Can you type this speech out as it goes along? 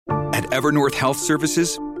At Evernorth Health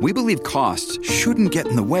Services, we believe costs shouldn't get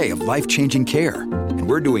in the way of life-changing care, and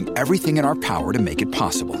we're doing everything in our power to make it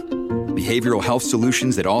possible. Behavioral health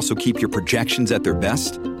solutions that also keep your projections at their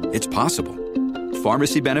best? It's possible.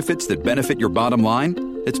 Pharmacy benefits that benefit your bottom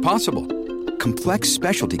line? It's possible. Complex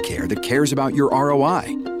specialty care that cares about your ROI?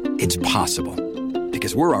 It's possible.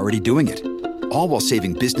 Because we're already doing it. All while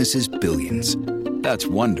saving businesses billions. That's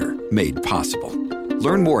Wonder made possible.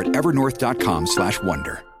 Learn more at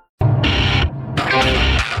evernorth.com/wonder.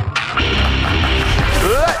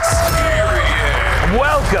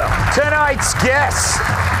 Welcome, tonight's guest.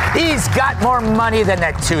 He's got more money than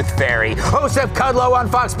that tooth fairy. Host of Kudlow on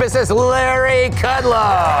Fox Business, Larry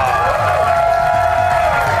Kudlow.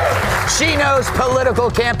 She knows political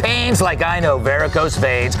campaigns like I know varicose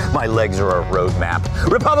veins. My legs are a roadmap.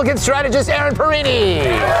 Republican strategist Aaron Perini.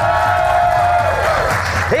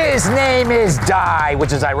 His name is Dye,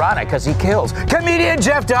 which is ironic because he kills. Comedian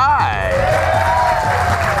Jeff Dye.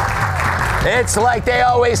 It's like they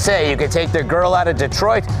always say, you can take the girl out of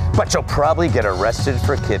Detroit, but you'll probably get arrested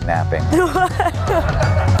for kidnapping.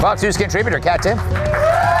 Fox News contributor Kat Tim.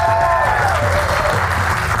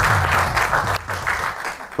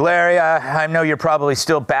 Larry, I know you're probably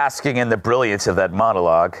still basking in the brilliance of that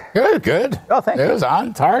monologue. Good. Oh, thank you. It was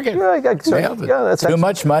on target. Nailed it. Too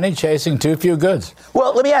much money chasing too few goods.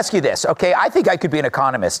 Well, let me ask you this, okay? I think I could be an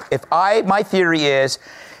economist. My theory is,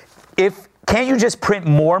 can't you just print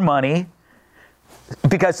more money?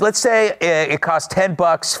 Because let's say it costs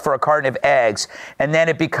 $10 for a carton of eggs, and then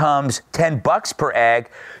it becomes $10 per egg.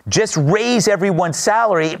 Just raise everyone's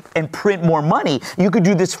salary and print more money. You could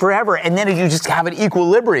do this forever, and then you just have an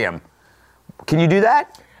equilibrium. Can you do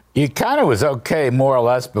that? You kind of was okay, more or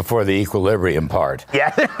less, before the equilibrium part.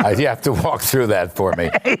 Yeah. You have to walk through that for me.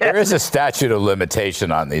 Yes. There is a statute of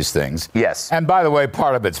limitation on these things. Yes. And by the way,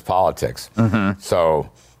 part of it's politics. Mm-hmm. So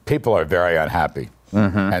people are very unhappy.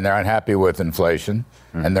 Mm-hmm. And they're unhappy with inflation,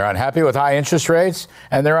 and they're unhappy with high interest rates,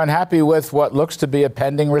 and they're unhappy with what looks to be a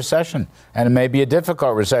pending recession. And it may be a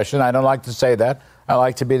difficult recession. I don't like to say that. I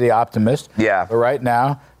like to be the optimist. Yeah. But right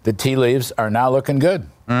now, the tea leaves are now looking good.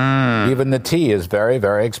 Even the tea is very,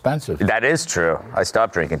 very expensive. That is true. I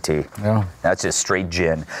stopped drinking tea. Yeah. That's just straight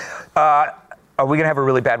gin. Are we going to have a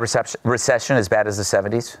really bad recession as bad as the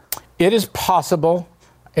 70s? It is possible.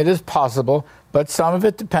 But some of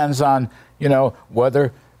it depends on,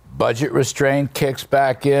 whether budget restraint kicks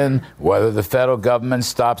back in, whether the federal government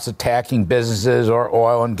stops attacking businesses or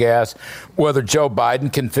oil and gas, whether Joe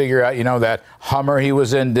Biden can figure out, that Hummer he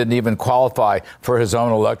was in didn't even qualify for his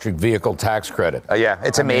own electric vehicle tax credit. Yeah,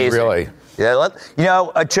 it's amazing. Really.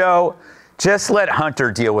 Yeah, Joe, just let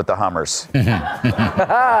Hunter deal with the Hummers.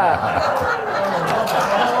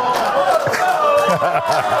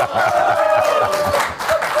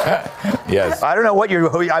 Yes. I don't know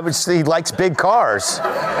I would say he likes big cars.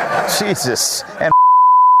 Jesus. And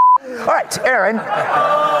all right, Aaron.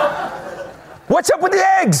 What's up with the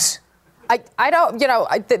eggs? I don't,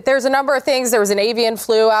 there's a number of things. There was an avian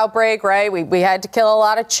flu outbreak, right? We had to kill a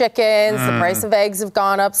lot of chickens. The price of eggs have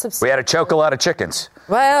gone up substantially. We had to choke a lot of chickens.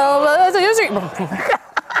 Well,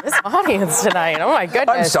 this audience tonight, oh my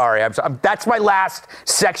goodness. I'm sorry. That's my last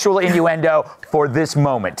sexual innuendo for this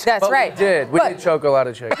moment. That's right. We did choke a lot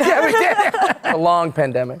of chickens. Yeah, we did. A long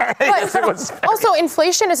pandemic. Also,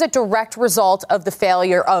 inflation is a direct result of the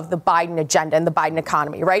failure of the Biden agenda and the Biden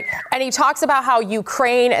economy, right? And he talks about how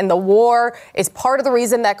Ukraine and the war is part of the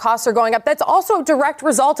reason that costs are going up. That's also a direct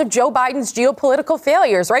result of Joe Biden's geopolitical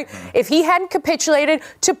failures, right? If he hadn't capitulated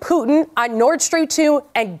to Putin on Nord Stream 2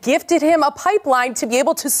 and gifted him a pipeline to be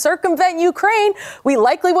able to circumvent Ukraine, we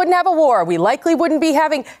likely wouldn't have a war. We likely wouldn't be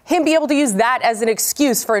having him be able to use that as an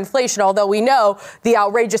excuse for inflation, although we know the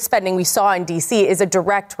outrageous spending we saw in D.C. is a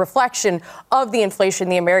direct reflection of the inflation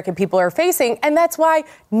the American people are facing. And that's why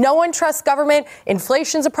no one trusts government.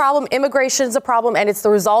 Inflation's a problem. Immigration's a problem. And it's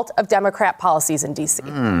the result of Democrat policies in D.C.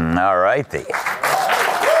 All righty.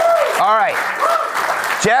 All right.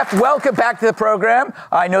 Jeff, welcome back to the program.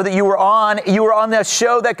 I know that you were on the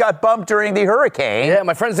show that got bumped during the hurricane. Yeah,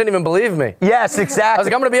 my friends didn't even believe me. Yes, exactly. I was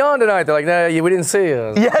like, I'm going to be on tonight. They're like, no, we didn't see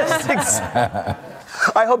you. Yes, exactly.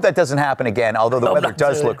 I hope that doesn't happen again, although the weather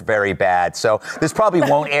does look very bad. So this probably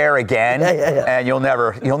won't air again, and you'll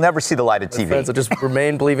never see the light of TV. Friends will just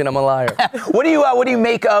remain believing I'm a liar. What do you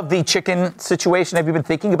make of the chicken situation? Have you been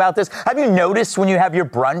thinking about this? Have you noticed when you have your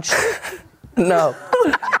brunch? No.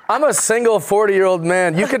 I'm a single 40-year-old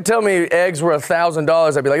man. You could tell me eggs were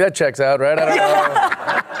 $1,000. I'd be like, that checks out, right? I don't know.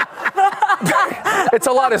 It's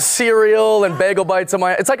a lot of cereal and bagel bites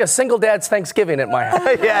it's like a single dad's Thanksgiving at my house.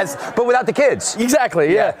 Yes, but without the kids.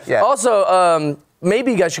 Exactly, yeah. Yeah. Also,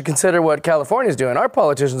 maybe you guys should consider what California's doing. Our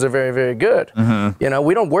politicians are very, very good. You know,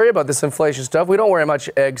 we don't worry about this inflation stuff. We don't worry how much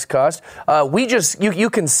eggs cost. We just, you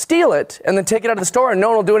can steal it and then take it out of the store and no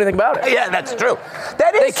one will do anything about it. Yeah, that's true.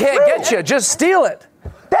 That is They can't get you. Just steal it.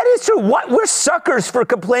 That is true. We're suckers for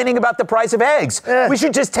complaining about the price of eggs. Yeah. We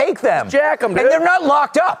should just take them. Jack them, dude. And they're not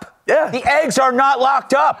locked up. Yeah. The eggs are not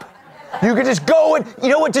locked up. You can just go and, you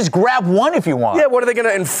know what, just grab one if you want. Yeah, what are they going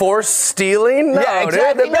to enforce stealing? No, Yeah,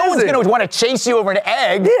 exactly. dude, they're No one's busy. going to want to chase you over an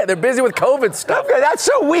egg. Yeah, they're busy with COVID stuff. Okay, that's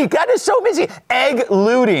so weak. That is so busy. Egg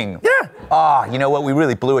looting. Yeah. Ah, you know what? We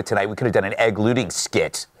really blew it tonight. We could have done an egg looting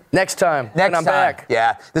skit. Next time. Next when I'm time. back.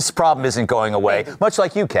 Yeah, this problem isn't going away. Much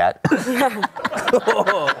like you, Kat. What's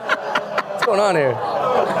going on here?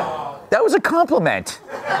 That was a compliment.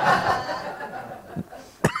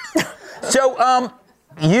 So,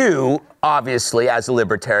 you obviously, as a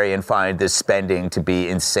libertarian, find this spending to be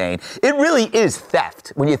insane. It really is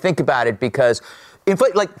theft when you think about it, because, like, for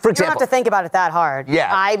You don't example, have to think about it that hard.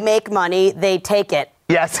 Yeah. I make money, they take it.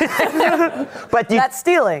 yes, but That's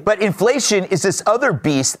stealing. But inflation is this other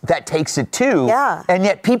beast that takes it too. Yeah. And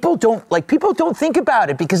yet people don't think about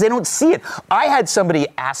it because they don't see it. I had somebody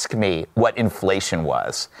ask me what inflation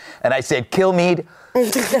was, and I said, Kilmeade. You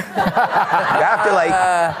have to,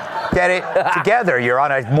 like, get it together. You're on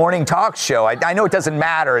a morning talk show. I know it doesn't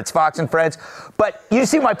matter. It's Fox and Friends. But you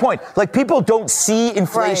see my point. Like, people don't see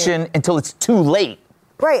inflation until it's too late.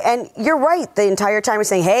 Right, and you're right. The entire time we're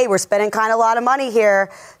saying, hey, we're spending kind of a lot of money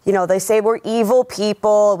here. You know, they say we're evil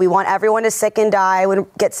people. We want everyone to get sick and die.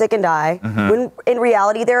 When in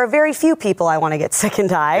reality, there are very few people I want to get sick and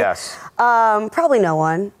die. Yes. Probably no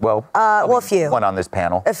one. Well, a few. One on this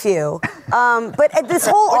panel. A few. But this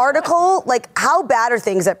whole article, like, how bad are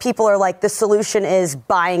things that people are like, the solution is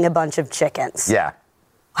buying a bunch of chickens? Yeah.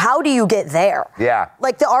 How do you get there? Yeah.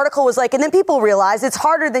 Like, the article was like, and then people realized it's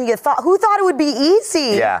harder than you thought. Who thought it would be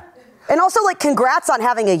easy? Yeah. And also, like, congrats on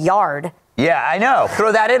having a yard. Yeah, I know.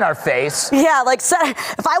 Throw that in our face. Yeah, like,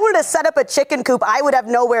 if I wanted to set up a chicken coop, I would have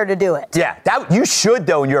nowhere to do it. Yeah, you should,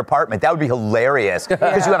 though, in your apartment. That would be hilarious.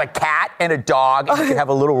 Because you have a cat and a dog, and you can have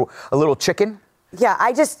a little chicken. Yeah,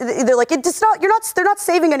 they're like, they're not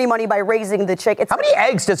saving any money by raising the chicken. How many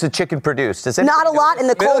eggs does a chicken produce? Does it? Not a lot in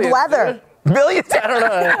the cold Millions, weather. dude. Millions? I don't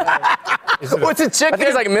know. What's a chicken? I think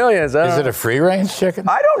it's like millions. Is it a free-range chicken?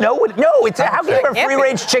 I don't know. No, it's how can you have a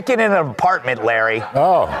free-range chicken in an apartment, Larry?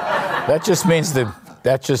 Oh, that just means the.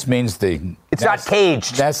 It's not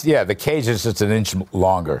caged. The cage is just an inch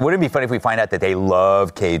longer. Wouldn't it be funny if we find out that they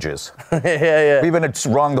love cages? Yeah. We've been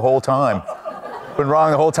wrong the whole time. Been wrong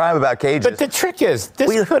the whole time about cages. But the trick is,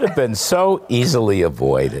 this could have been so easily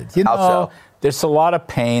avoided. You know, How so? There's a lot of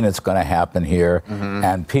pain that's going to happen here,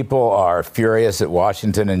 and people are furious at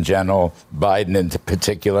Washington in general, Biden in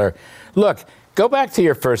particular. Look, go back to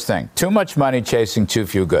your first thing. Too much money chasing too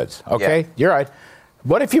few goods. Okay? Yeah. You're right.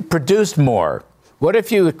 What if you produced more? What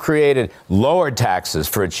if you created lower taxes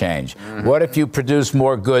for a change? What if you produced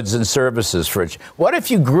more goods and services for a change? What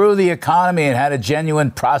if you grew the economy and had a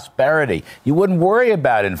genuine prosperity? You wouldn't worry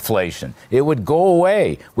about inflation. It would go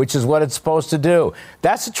away, which is what it's supposed to do.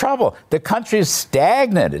 That's the trouble. The country is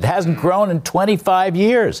stagnant. It hasn't grown in 25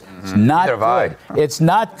 years. It's not good. It's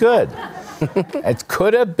not good. It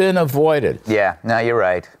could have been avoided. Yeah, no, you're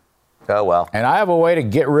right. Oh, well. And I have a way to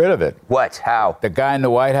get rid of it. What? How? The guy in the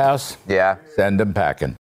White House? Yeah. Send him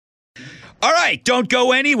packing. All right, don't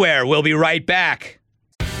go anywhere. We'll be right back.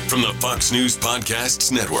 From the Fox News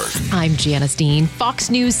Podcasts Network. I'm Janice Dean, Fox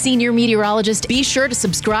News senior meteorologist. Be sure to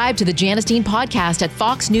subscribe to the Janice Dean podcast at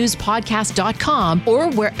foxnewspodcast.com or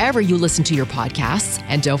wherever you listen to your podcasts.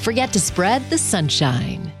 And don't forget to spread the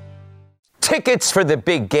sunshine. Tickets for the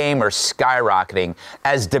big game are skyrocketing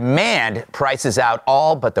as demand prices out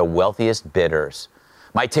all but the wealthiest bidders.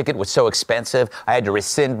 My ticket was so expensive, I had to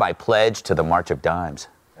rescind my pledge to the March of Dimes.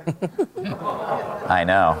 I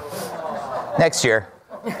know. Next year.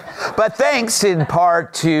 But thanks in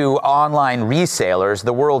part to online resellers,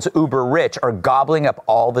 the world's uber rich are gobbling up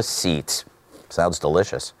all the seats. Sounds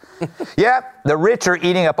delicious. Yeah, the rich are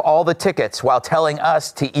eating up all the tickets while telling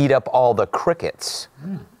us to eat up all the crickets.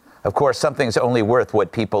 Of course, something's only worth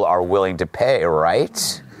what people are willing to pay,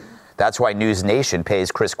 right? That's why News Nation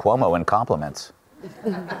pays Chris Cuomo in compliments.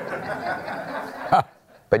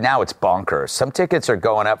 But now it's bonkers. Some tickets are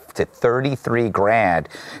going up to $33,000.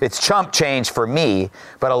 It's chump change for me,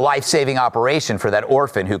 but a life-saving operation for that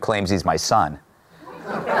orphan who claims he's my son.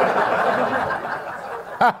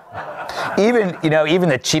 Even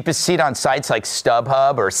the cheapest seat on sites like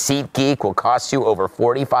StubHub or SeatGeek will cost you over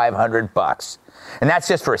 $4,500. And that's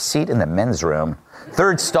just for a seat in the men's room.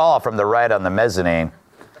 Third stall from the right on the mezzanine.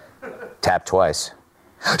 Tap twice.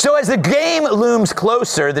 So as the game looms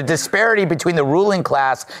closer, the disparity between the ruling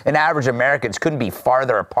class and average Americans couldn't be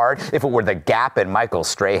farther apart if it were the gap in Michael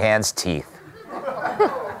Strahan's teeth.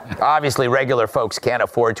 Obviously, regular folks can't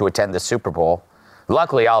afford to attend the Super Bowl.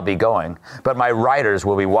 Luckily, I'll be going, but my writers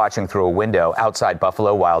will be watching through a window outside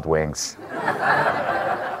Buffalo Wild Wings.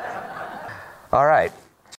 All right.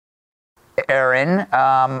 Aaron,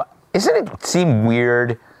 doesn't it seem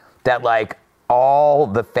weird that, like, all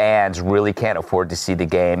the fans really can't afford to see the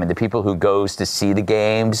game, and the people who goes to see the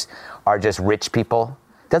games are just rich people?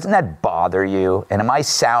 Doesn't that bother you? And am I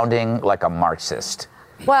sounding like a Marxist?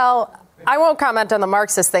 Well, I won't comment on the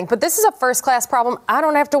Marxist thing, but this is a first-class problem I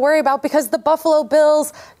don't have to worry about because the Buffalo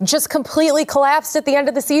Bills just completely collapsed at the end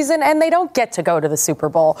of the season, and they don't get to go to the Super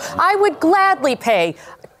Bowl. I would gladly pay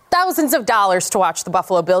thousands of dollars to watch the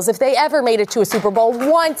Buffalo Bills if they ever made it to a Super Bowl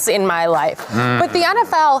once in my life. But the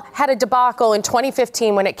NFL had a debacle in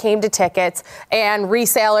 2015 when it came to tickets and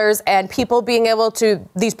resellers and people being able to,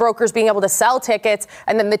 these brokers being able to sell tickets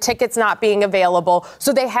and then the tickets not being available.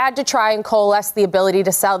 So they had to try and coalesce the ability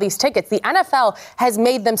to sell these tickets. The NFL has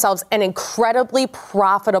made themselves an incredibly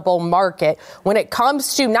profitable market when it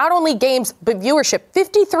comes to not only games, but viewership.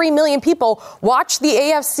 53 million people watched the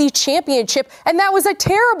AFC Championship, and that was a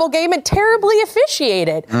terrible game and terribly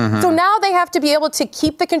officiated. So now they have to be able to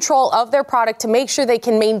keep the control of their product to make sure they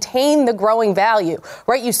can maintain the growing value,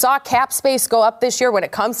 right? You saw cap space go up this year when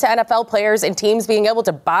it comes to NFL players and teams being able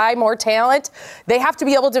to buy more talent. They have to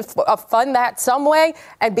be able to fund that some way,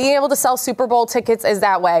 and being able to sell Super Bowl tickets is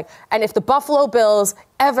that way. And if the Buffalo Bills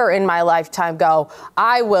ever in my lifetime go,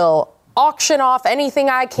 I will auction off anything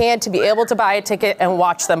I can to be able to buy a ticket and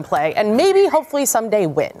watch them play, and maybe, hopefully, someday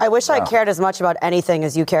win. I wish I cared as much about anything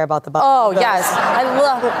as you care about the Buffalo Bills. Yes, I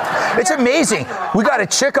love it. It's amazing. We got a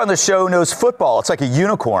chick on the show who knows football. It's like a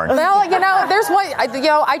unicorn. Well, there's one.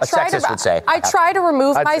 I try to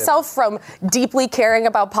remove myself from deeply caring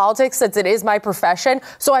about politics since it is my profession.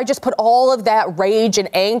 So I just put all of that rage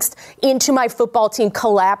and angst into my football team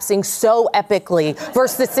collapsing so epically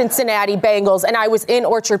versus the Cincinnati Bengals, and I was in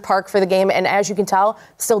Orchard Park for the game, and as you can tell,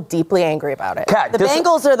 still deeply angry about it. Kat, the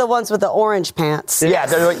Bengals are the ones with the orange pants.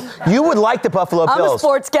 Yeah, you would like the Buffalo Bills. I'm a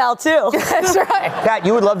sports gal, too. That's right. Kat,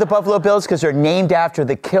 you would love the Buffalo Bills because they're named after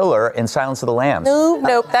the killer in Silence of the Lambs.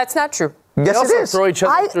 Nope, that's not true. Yes, also it is. Throw each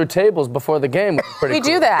other through tables before the game. We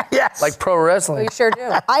do that. Yes. Like pro wrestling. We sure do.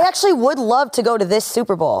 I actually would love to go to this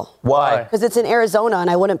Super Bowl. Why? Because it's in Arizona and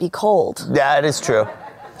I wouldn't be cold. Yeah, it is true.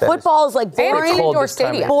 Football is like boring, and indoor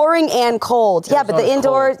stadium. Boring and cold. Yeah, but the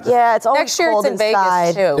indoor, it's always next year cold it's in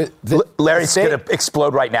inside. Vegas too. Larry's going to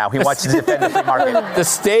explode right now. He wants to defend the free market. The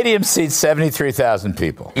stadium seats 73,000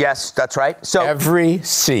 people. Yes, that's right. So every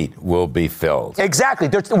seat will be filled. Exactly.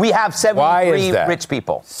 We have 73 rich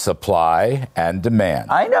people. Supply and demand.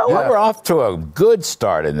 I know. You were off to a good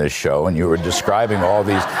start in this show, and you were describing all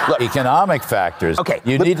these economic factors. Okay,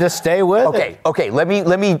 you need to stay with it. Okay. Let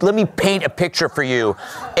me paint a picture for you.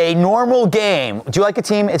 A normal game. Do you like a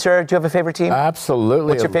team? Do you have a favorite team?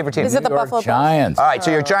 Absolutely. What's your favorite team? Is it the Buffalo Bills? Giants. All right, so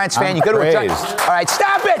you're a Giants fan. You go to a Giants. All right,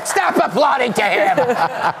 stop it! Stop applauding to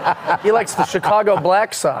him. He likes the Chicago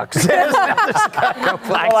Black Sox. Well,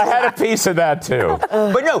 I had a piece of that too.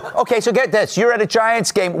 But no. Okay, so get this. You're at a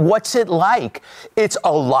Giants game. What's it like? It's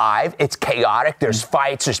alive. It's chaotic. There's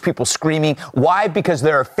fights. There's people screaming. Why? Because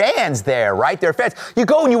there are fans there, right? There are fans. You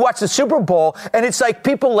go and you watch the Super Bowl, and it's like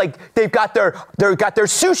people they've got their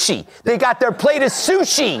sushi. They got their plate of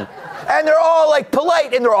sushi. And they're all like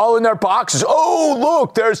polite, and they're all in their boxes. Oh,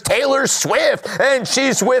 look, there's Taylor Swift, and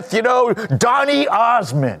she's with, Donny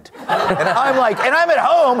Osmond. And I'm at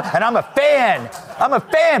home, and I'm a fan.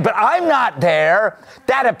 But I'm not there.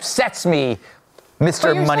 That upsets me,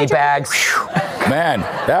 Mr. Moneybags. Man,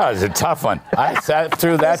 that was a tough one. I sat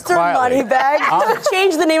through that Mr. quietly. Moneybags.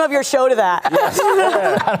 Change the name of your show to that.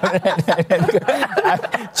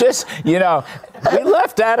 Just, we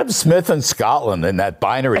left Adam Smith in Scotland in that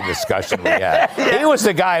binary discussion we had. He was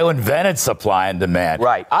the guy who invented supply and demand.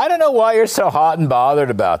 Right. I don't know why you're so hot and bothered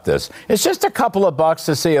about this. It's just a couple of bucks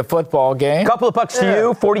to see a football game. Couple of bucks to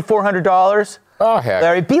you, $4,400. Oh, heck.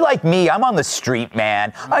 Larry, be like me. I'm on the street,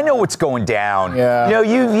 man. I know what's going down. Yeah.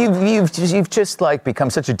 You've just become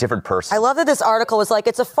such a different person. I love that this article was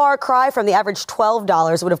it's a far cry from the average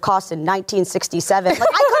 $12 would have cost in 1967. I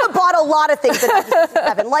could have bought a lot of things in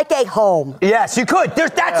 1967, like a home. Yes, you could.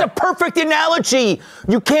 That's a perfect analogy.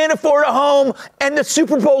 You can't afford a home, and the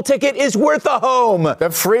Super Bowl ticket is worth a home. The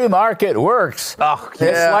free market works. Oh, It's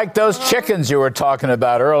like those chickens you were talking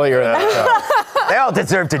about earlier in the show. They all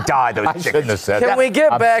deserve to die, those I chickens. shouldn't have said that. Can we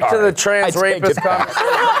get I'm back to sorry. the trans I take rapist it back.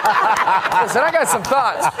 conversation? Listen, I got some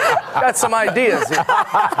thoughts. Got some ideas here. No,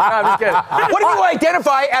 I'm just kidding. What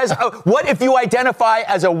if you identify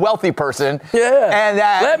as a wealthy person? Yeah. And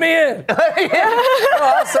Let me in.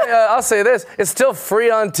 No, I'll say this. It's still free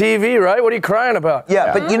on TV, right? What are you crying about?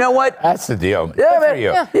 Yeah, but you know what? That's the deal. Yeah, Good for man.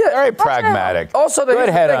 you. Yeah. Very pragmatic. Also, good here's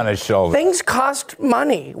the head thing. on his shoulder. Things cost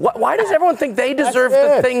money. Why does everyone think they deserve That's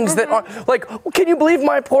the it. things that are like? Can you believe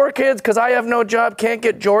my poor kids because I have no job can't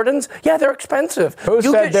get Jordans? Yeah, they're expensive. Who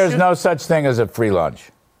said there's no such thing as a free lunch?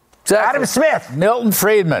 Exactly. Adam Smith. Milton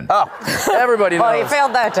Friedman. Oh, Everybody knows. Well, you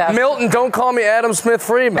failed that test. Milton, don't call me Adam Smith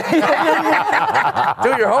Freeman. Do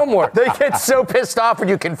your homework. they get so pissed off when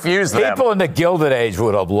you confuse them. People in the Gilded Age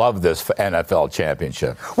would have loved this NFL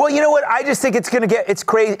championship. Well, you know what? I just think it's going to get, it's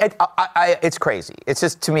crazy. It's crazy. It's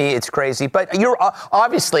just, to me, it's crazy. But you're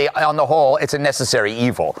obviously, on the whole, it's a necessary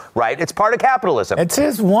evil, right? It's part of capitalism. It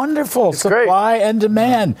is wonderful. Supply and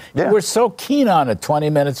demand. Yeah. You were so keen on it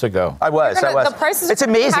 20 minutes ago. I was. The prices It's are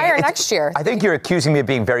gonna be amazing. higher next year. I think you're accusing me of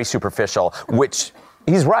being very superficial, which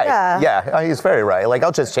he's right. Yeah, he's very right. Like,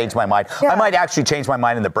 I'll just change my mind. Yeah. I might actually change my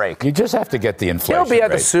mind in the break. You just have to get the inflation He'll be at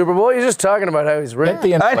the rate. Super Bowl. He's just talking about how he's rich. Get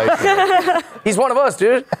the inflation rate. He's one of us,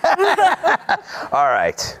 dude. All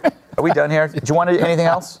right. Are we done here? Do you want anything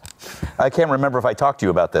else? I can't remember if I talked to you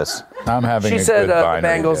about this. I'm having She a said good the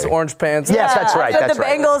binary Bengals, day. orange pants. Yes, that's right. The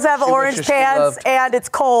Bengals have She orange wishes she pants loved. and it's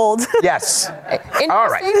cold. Yes. All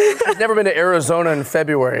right. She's never been to Arizona in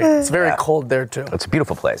February. It's very cold there, too. It's a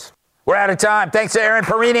beautiful place. We're out of time. Thanks to Aaron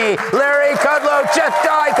Perini, Larry Kudlow, Jeff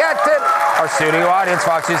Dye, Captain, our studio audience,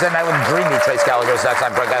 Fox News at Night with Dreamy, Trace Gallagher, next.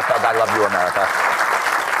 I'm Greg Gutfeld. I love you, America.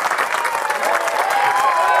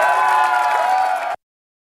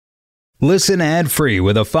 Listen ad-free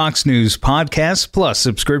with a Fox News Podcast Plus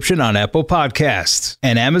subscription on Apple Podcasts.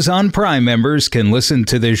 And Amazon Prime members can listen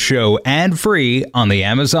to this show ad-free on the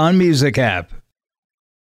Amazon Music app.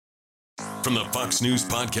 From the Fox News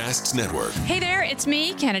Podcasts Network. Hey there, it's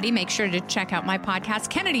me, Kennedy. Make sure to check out my podcast,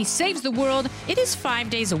 Kennedy Saves the World. It is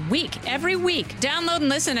 5 days a week, every week. Download and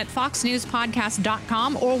listen at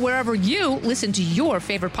foxnewspodcast.com or wherever you listen to your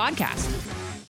favorite podcast.